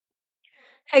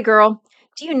Hey girl,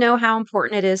 do you know how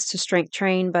important it is to strength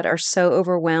train but are so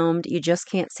overwhelmed you just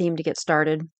can't seem to get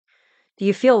started? Do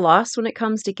you feel lost when it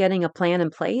comes to getting a plan in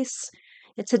place?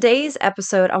 In today's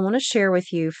episode, I want to share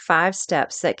with you 5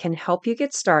 steps that can help you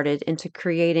get started into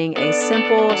creating a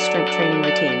simple strength training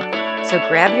routine. So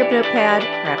grab your notepad,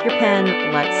 grab your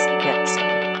pen, let's get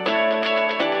started.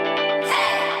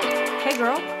 Hey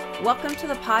girl, welcome to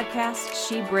the podcast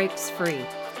She Breaks Free.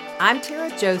 I'm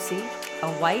Tara Josie,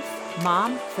 a wife,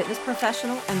 mom, fitness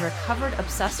professional, and recovered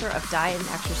obsessor of diet and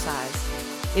exercise.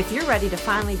 If you're ready to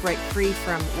finally break free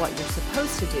from what you're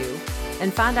supposed to do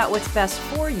and find out what's best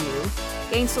for you,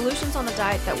 gain solutions on the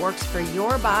diet that works for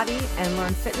your body, and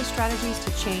learn fitness strategies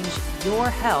to change your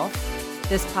health,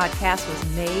 this podcast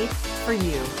was made for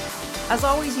you. As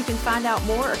always, you can find out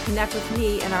more or connect with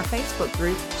me in our Facebook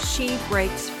group, She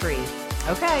Breaks Free.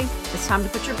 Okay, it's time to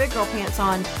put your big girl pants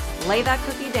on, lay that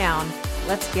cookie down.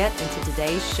 Let's get into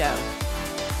today's show.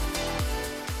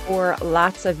 For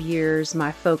lots of years,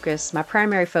 my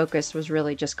primary focus was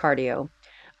really just cardio.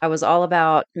 I was all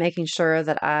about making sure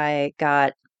that I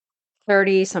got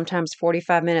 30, sometimes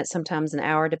 45 minutes, sometimes an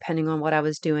hour, depending on what I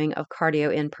was doing of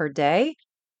cardio in per day.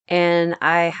 And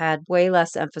I had way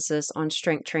less emphasis on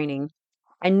strength training.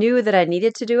 I knew that I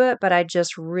needed to do it, but I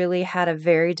just really had a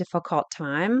very difficult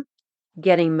time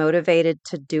getting motivated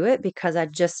to do it because I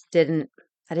didn't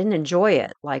enjoy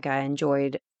it like I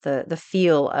enjoyed the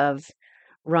feel of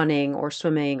running or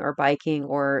swimming or biking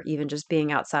or even just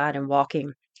being outside and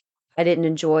walking. I didn't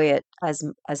enjoy it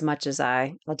as much as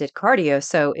I did cardio,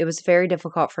 so it was very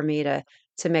difficult for me to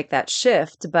make that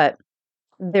shift, but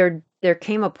there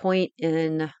came a point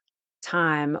in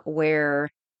time where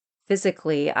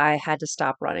physically I had to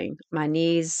stop running. My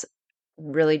knees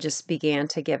really just began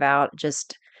to give out.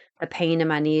 Just the pain in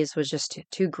my knees was just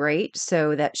too great.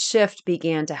 So that shift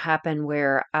began to happen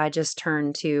where I just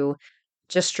turned to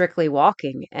just strictly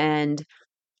walking. And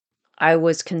I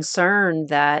was concerned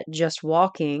that just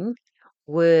walking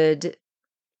would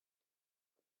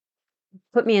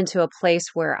put me into a place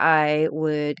where I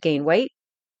would gain weight.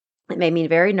 It made me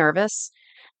very nervous.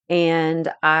 And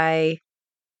I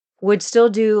would still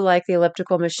do like the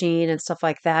elliptical machine and stuff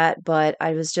like that, but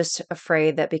I was just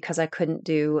afraid that because I couldn't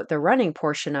do the running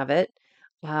portion of it,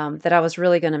 that I was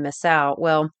really going to miss out.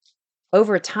 Well,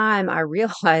 over time, I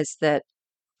realized that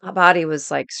my body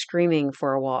was like screaming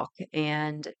for a walk,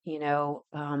 and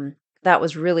that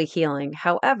was really healing.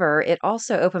 However, it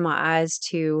also opened my eyes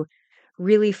to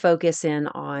really focus in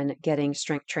on getting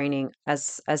strength training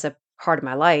as a part of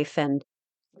my life. And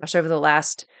gosh, over the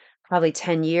last probably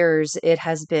 10 years, it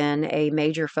has been a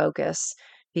major focus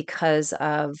because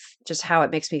of just how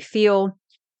it makes me feel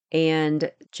and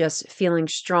just feeling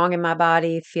strong in my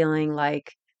body, feeling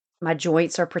like my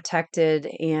joints are protected,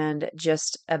 and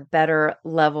just a better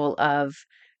level of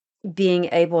being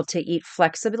able to eat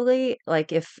flexibly.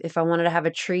 Like if I wanted to have a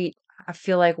treat, I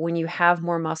feel like when you have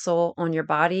more muscle on your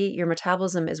body, your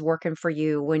metabolism is working for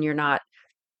you when you're not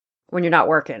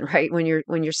working, right? When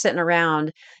you're sitting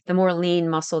around, the more lean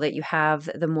muscle that you have,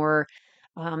 the more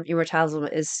your metabolism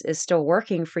is still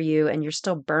working for you, and you're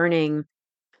still burning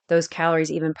those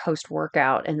calories even post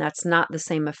workout, and that's not the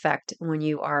same effect when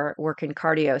you are working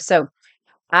cardio. So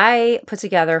I put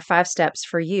together 5 steps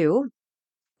for you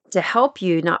to help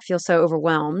you not feel so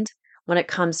overwhelmed when it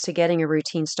comes to getting a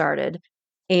routine started.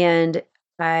 And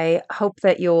I hope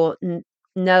that you'll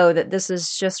know that this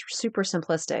is just super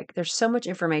simplistic. There's so much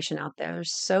information out there.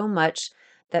 There's so much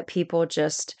that people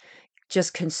just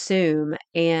consume,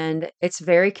 and it's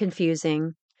very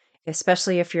confusing,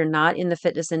 especially if you're not in the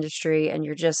fitness industry and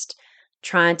you're just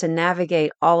trying to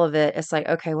navigate all of it. It's like,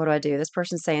 okay, what do I do? This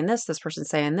person's saying this person's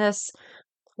saying this.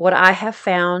 What I have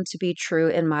found to be true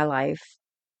in my life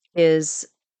is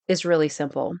is really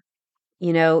simple.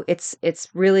 It's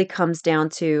really comes down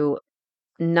to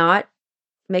not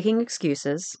making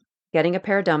excuses, getting a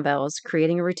pair of dumbbells,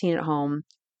 creating a routine at home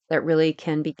that really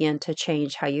can begin to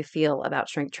change how you feel about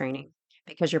strength training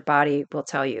because your body will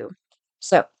tell you.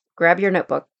 So, grab your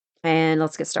notebook and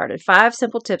let's get started. 5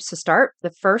 simple tips to start.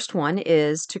 The first one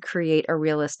is to create a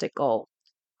realistic goal.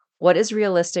 What is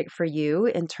realistic for you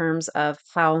in terms of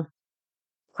how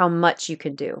much you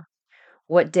can do?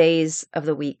 What days of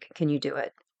the week can you do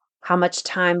it? How much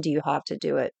time do you have to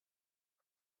do it?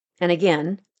 And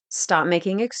again, stop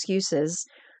making excuses.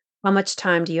 How much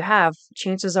time do you have?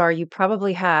 Chances are you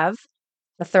probably have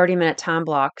a 30-minute time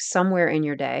block somewhere in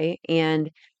your day. And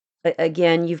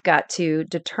again, you've got to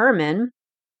determine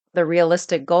the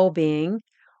realistic goal being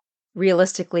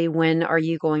realistically, when are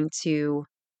you going to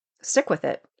stick with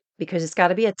it? Because it's got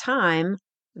to be a time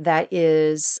that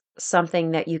is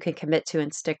something that you can commit to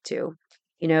and stick to.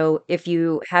 If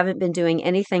you haven't been doing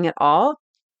anything at all,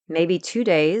 maybe 2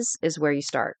 days is where you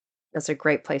start. That's a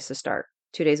great place to start.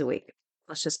 2 days a week.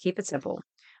 Let's just keep it simple.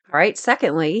 All right.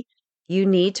 Secondly, you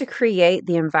need to create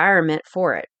the environment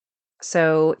for it.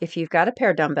 So if you've got a pair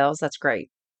of dumbbells, that's great.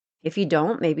 If you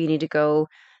don't, maybe you need to go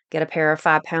get a pair of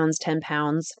 5 pounds, 10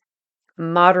 pounds.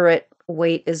 Moderate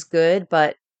weight is good,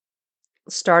 but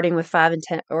starting with 5 and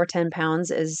 10 or 10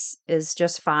 pounds is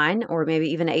just fine, or maybe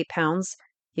even 8 pounds.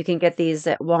 You can get these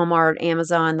at Walmart,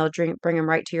 Amazon. They'll bring them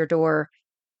right to your door,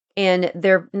 and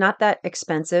they're not that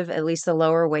expensive. At least the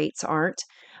lower weights aren't.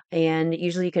 And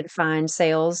usually you can find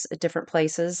sales at different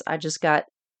places. I just got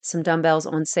some dumbbells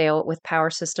on sale with Power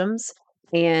Systems,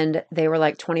 and they were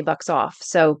like $20 off.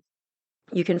 So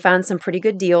you can find some pretty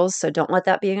good deals. So don't let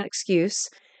that be an excuse,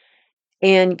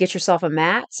 and get yourself a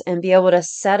mat and be able to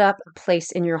set up a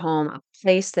place in your home, a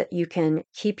place that you can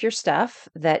keep your stuff,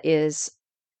 that is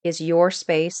your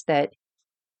space, that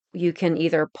you can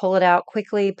either pull it out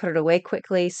quickly, put it away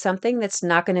quickly, something that's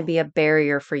not going to be a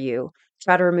barrier for you.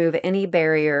 Try to remove any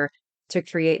barrier to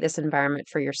create this environment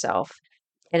for yourself.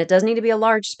 And it doesn't need to be a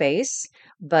large space,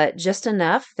 but just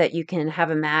enough that you can have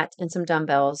a mat and some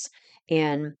dumbbells,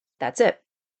 and that's it.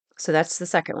 So that's the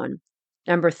second one.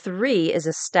 Number three is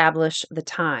establish the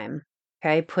time.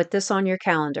 Okay. Put this on your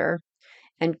calendar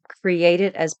and create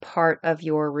it as part of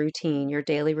your routine, your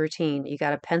daily routine. You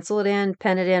got to pencil it in,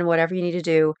 pen it in, whatever you need to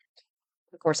do.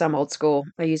 Of course, I'm old school.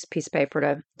 I use a piece of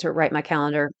paper to write my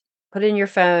calendar. Put it in your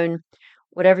phone,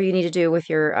 whatever you need to do with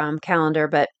your calendar.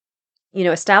 But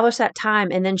establish that time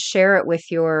and then share it with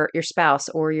your spouse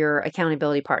or your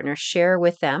accountability partner. Share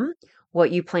with them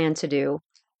what you plan to do,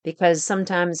 because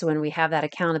sometimes when we have that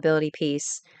accountability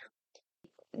piece,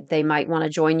 they might want to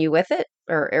join you with it,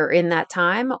 or in that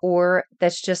time, or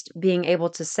that's just being able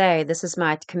to say, this is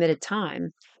my committed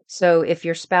time. So if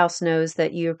your spouse knows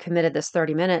that you're committed this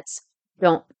 30 minutes,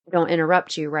 don't don't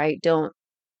interrupt you, right? Don't,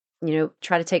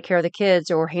 try to take care of the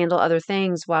kids or handle other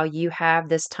things while you have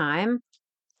this time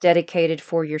dedicated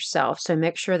for yourself. So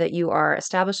make sure that you are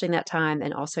establishing that time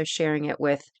and also sharing it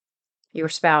with your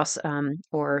spouse,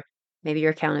 or maybe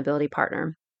your accountability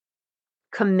partner.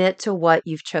 Commit to what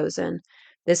you've chosen.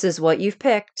 This is what you've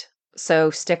picked, so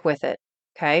stick with it.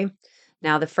 Okay.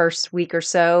 Now, the first week or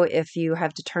so, if you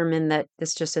have determined that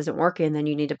this just isn't working, then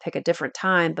you need to pick a different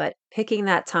time. But picking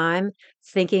that time,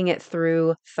 thinking it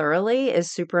through thoroughly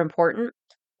is super important.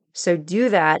 So do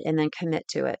that and then commit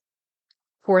to it.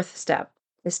 Fourth step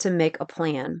is to make a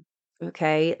plan.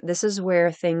 Okay. This is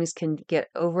where things can get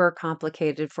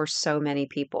overcomplicated for so many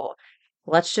people.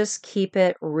 Let's just keep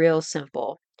it real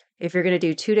simple. If you're going to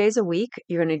do 2 days a week,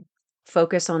 you're going to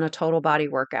focus on a total body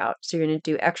workout. So you're going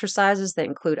to do exercises that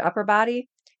include upper body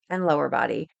and lower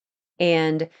body.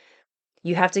 And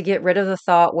you have to get rid of the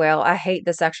thought, well, I hate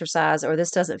this exercise or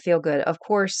this doesn't feel good. Of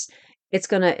course, it's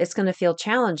going to feel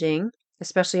challenging,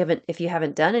 especially if you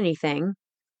haven't done anything,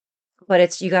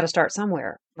 but you got to start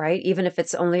somewhere, right? Even if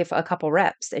it's only a couple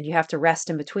reps and you have to rest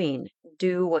in between,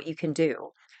 do what you can do.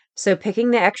 So,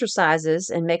 picking the exercises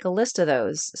and make a list of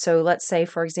those. So, let's say,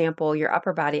 for example, your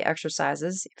upper body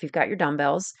exercises, if you've got your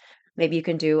dumbbells, maybe you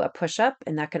can do a push up,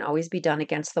 and that can always be done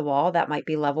against the wall. That might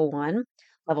be level one.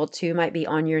 Level two might be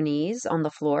on your knees on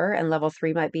the floor, and level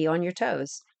three might be on your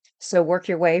toes. So, work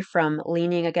your way from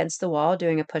leaning against the wall,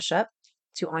 doing a push up,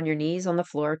 to on your knees on the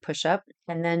floor, push up,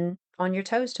 and then on your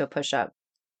toes to a push up.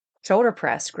 Shoulder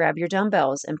press, grab your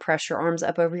dumbbells and press your arms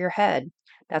up over your head.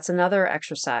 That's another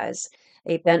exercise.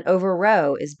 A bent over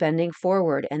row is bending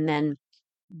forward and then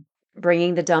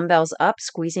bringing the dumbbells up,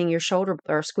 squeezing your shoulder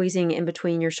or squeezing in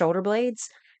between your shoulder blades.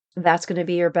 That's going to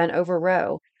be your bent over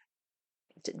row.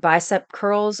 Bicep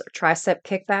curls, tricep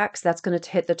kickbacks, that's going to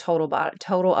hit the total body,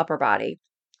 total upper body.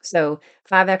 So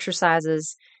 5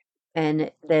 exercises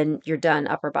and then you're done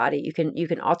upper body. You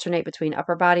can alternate between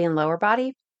upper body and lower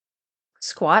body.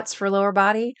 Squats for lower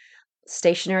body,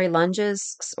 stationary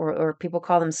lunges, or people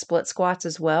call them split squats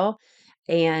as well.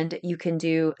 And you can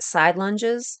do side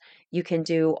lunges. You can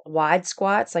do wide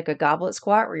squats, like a goblet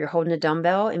squat, where you're holding a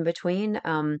dumbbell in between,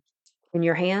 in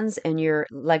your hands and your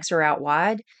legs are out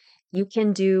wide. You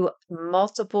can do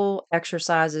multiple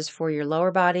exercises for your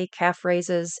lower body, calf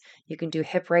raises. You can do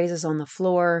hip raises on the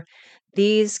floor.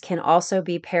 These can also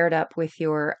be paired up with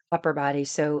your upper body.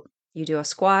 So you do a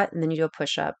squat and then you do a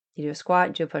push up. You do a squat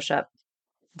and do a push up.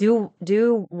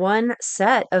 Do one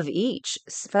set of each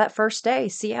for that first day.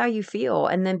 See how you feel,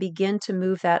 and then begin to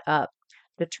move that up,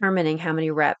 determining how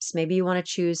many reps. Maybe you want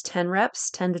to choose 10 reps,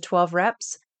 10 to 12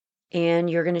 reps, and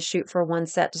you're going to shoot for one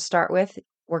set to start with,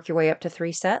 work your way up to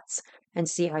 3 sets, and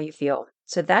see how you feel.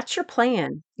 So that's your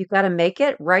plan. You've got to make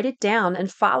it, write it down, and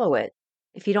follow it.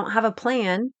 If you don't have a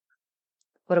plan,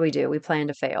 what do? We plan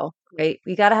to fail, right?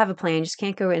 You got to have a plan. You just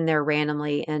can't go in there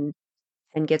randomly and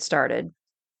get started.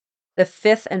 The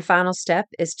fifth and final step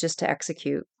is just to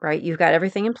execute, right? You've got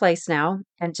everything in place now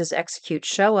and just execute.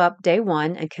 Show up day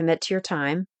one and commit to your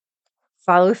time.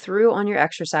 Follow through on your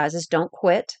exercises. Don't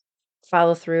quit.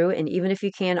 Follow through. And even if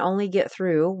you can only get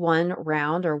through one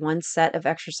round or one set of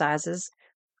exercises,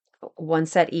 one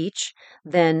set each,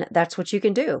 then that's what you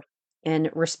can do. And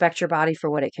respect your body for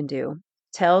what it can do.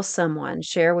 Tell someone,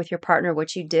 share with your partner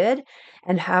what you did,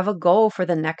 and have a goal for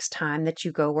the next time that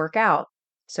you go work out.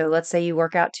 So let's say you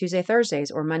work out Tuesday,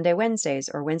 Thursdays, or Monday, Wednesdays,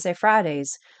 or Wednesday,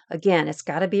 Fridays. Again, it's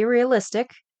got to be realistic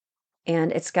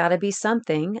and it's got to be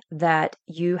something that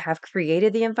you have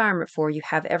created the environment for. You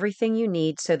have everything you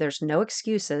need. So there's no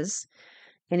excuses,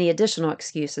 any additional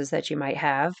excuses that you might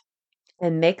have,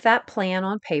 and make that plan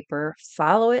on paper,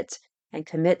 follow it and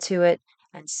commit to it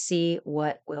and see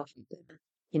what will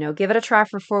happen. Give it a try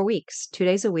for 4 weeks, 2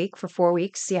 days a week for 4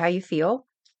 weeks, see how you feel.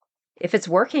 If it's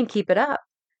working, keep it up.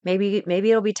 Maybe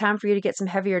it'll be time for you to get some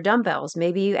heavier dumbbells.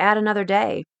 Maybe you add another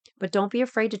day, but don't be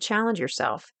afraid to challenge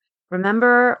yourself.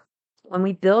 Remember, when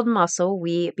we build muscle,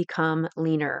 we become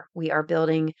leaner. We are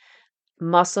building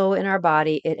muscle in our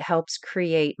body. It helps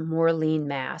create more lean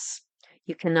mass.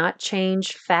 You cannot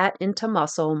change fat into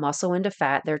muscle into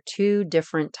fat. They're two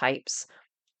different types.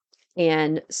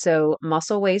 And so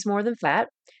muscle weighs more than fat,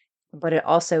 but it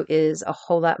also is a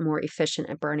whole lot more efficient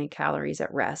at burning calories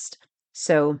at rest.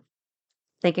 So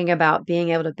thinking about being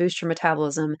able to boost your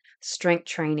metabolism, strength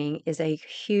training is a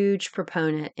huge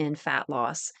proponent in fat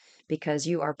loss because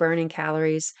you are burning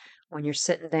calories when you're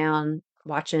sitting down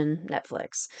watching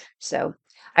Netflix. So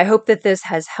I hope that this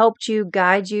has helped you,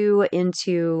 guide you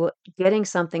into getting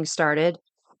something started.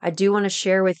 I do want to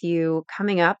share with you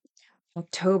coming up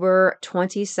October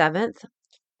 27th,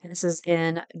 and this is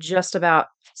in just about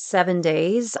 7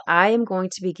 days. I am going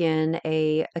to begin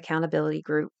a accountability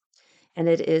group, and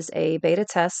it is a beta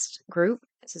test group.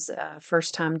 This is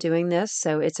first time doing this,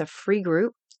 so it's a free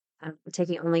group. I'm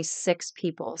taking only 6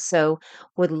 people. So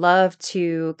would love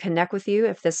to connect with you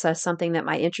if this is something that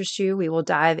might interest you. We will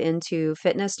dive into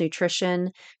fitness, nutrition,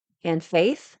 and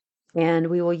faith, and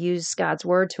we will use God's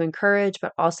word to encourage,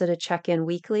 but also to check in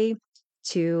weekly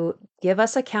to give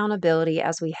us accountability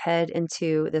as we head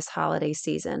into this holiday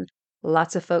season.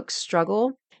 Lots of folks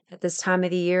struggle at this time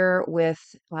of the year with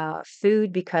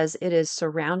food because it is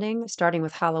starting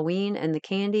with Halloween and the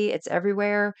candy. It's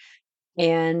everywhere.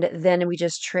 And then we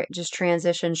just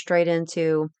transition straight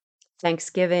into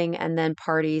Thanksgiving and then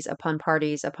parties upon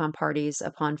parties upon parties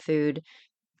upon food,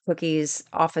 cookies,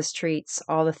 office treats,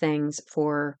 all the things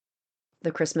for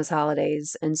the Christmas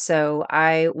holidays. And so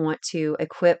I want to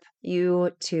equip you,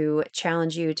 to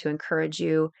challenge you, to encourage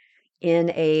you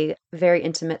in a very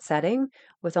intimate setting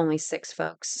with only 6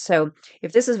 folks. So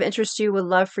if this is of interest to you, would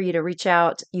love for you to reach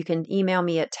out. You can email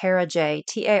me at TARAJ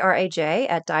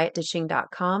at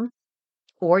dietditching.com,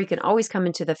 or you can always come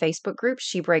into the Facebook group,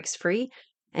 She Breaks Free,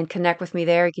 and connect with me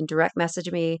there. You can direct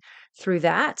message me through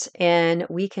that, and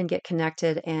we can get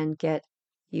connected and get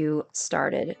you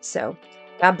started. So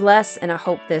God bless, and I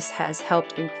hope this has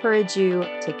helped encourage you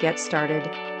to get started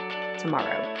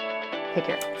tomorrow. Take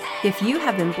care. If you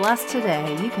have been blessed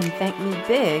today, you can thank me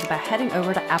big by heading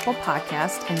over to Apple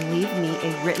Podcast and leave me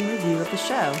a written review of the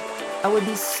show. I would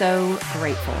be so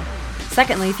grateful.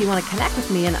 Secondly, if you want to connect with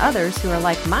me and others who are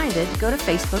like-minded, go to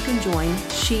Facebook and join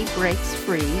She Breaks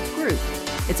Free group.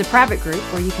 It's a private group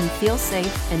where you can feel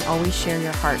safe and always share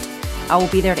your heart. I will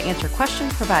be there to answer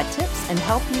questions, provide tips, and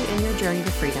help you in your journey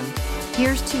to freedom.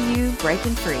 Here's to you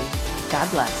breaking free. God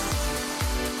bless.